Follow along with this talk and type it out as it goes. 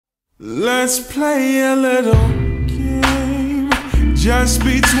Let's play a little game just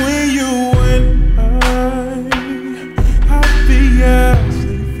between you and I.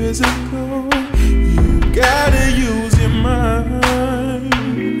 Obviously physical, you gotta use your mind.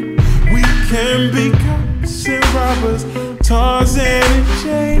 We can be cops and robbers, Tarzan and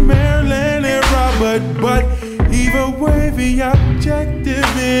Jane, Marilyn and Robert, but either way the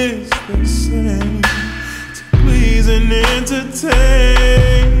objective is the same: to please and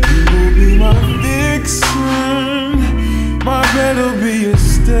entertain. You will be my vixen, my bed'll be a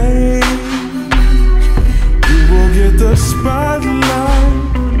stage. You will get the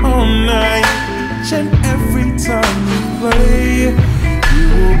spotlight all night, each and every time you play. You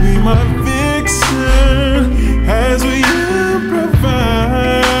will be my vixen as we improvise,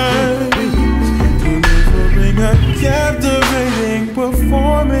 delivering a captivating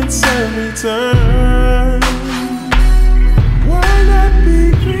performance every time. Why not be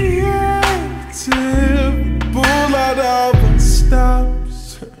creative? Pull out all the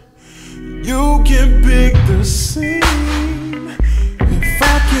stops. You can pick the scene, if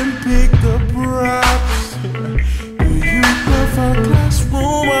I can pick the props. Do you prefer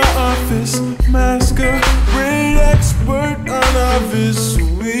classroom or office? Masquerade expert or novice?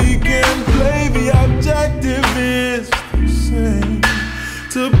 We can play, the objective is the same: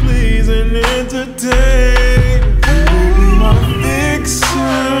 to please and entertain. You will be my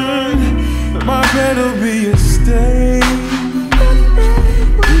vixen, my bed'll be a stage.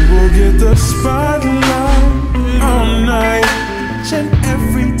 You will get the spotlight all night, each and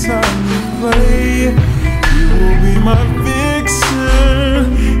every time you play. You will be my vixen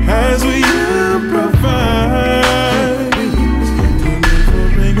as we improvise,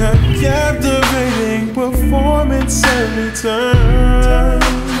 delivering a captivating performance every time.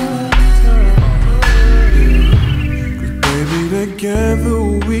 'Cause baby, together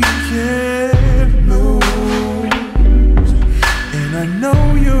we can't lose, and I know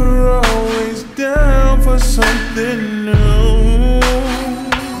you're always down for something new.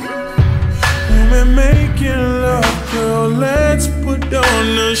 When we're making love, girl, let's put on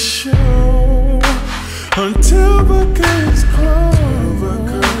a show until the curtains close. Till the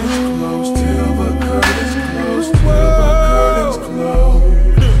curtains close, till the curtains close, till the curtains close.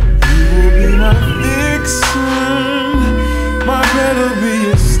 You will be my vixen, my bed'll be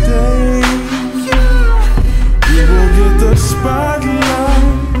a stage. You will get the spotlight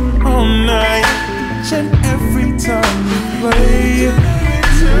all night, each and every time you play.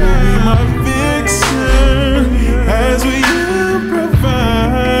 You will be my vixen as we improvise,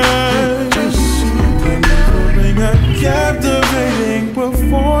 delivering a captivating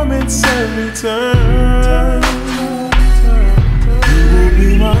performance every time. You will be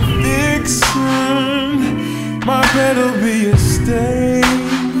my vixen, my bed'll be a stage.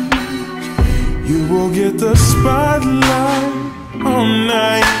 You will get the spotlight all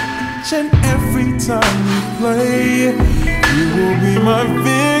night, each and every time you play. You will be my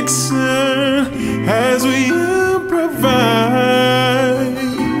vixen as we improvise,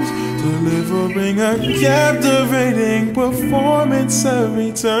 delivering a captivating performance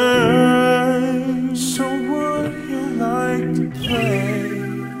every time. So would you like to play?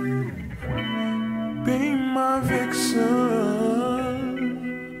 Be my vixen.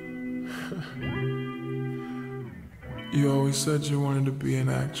 You always said you wanted to be an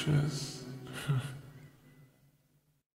actress.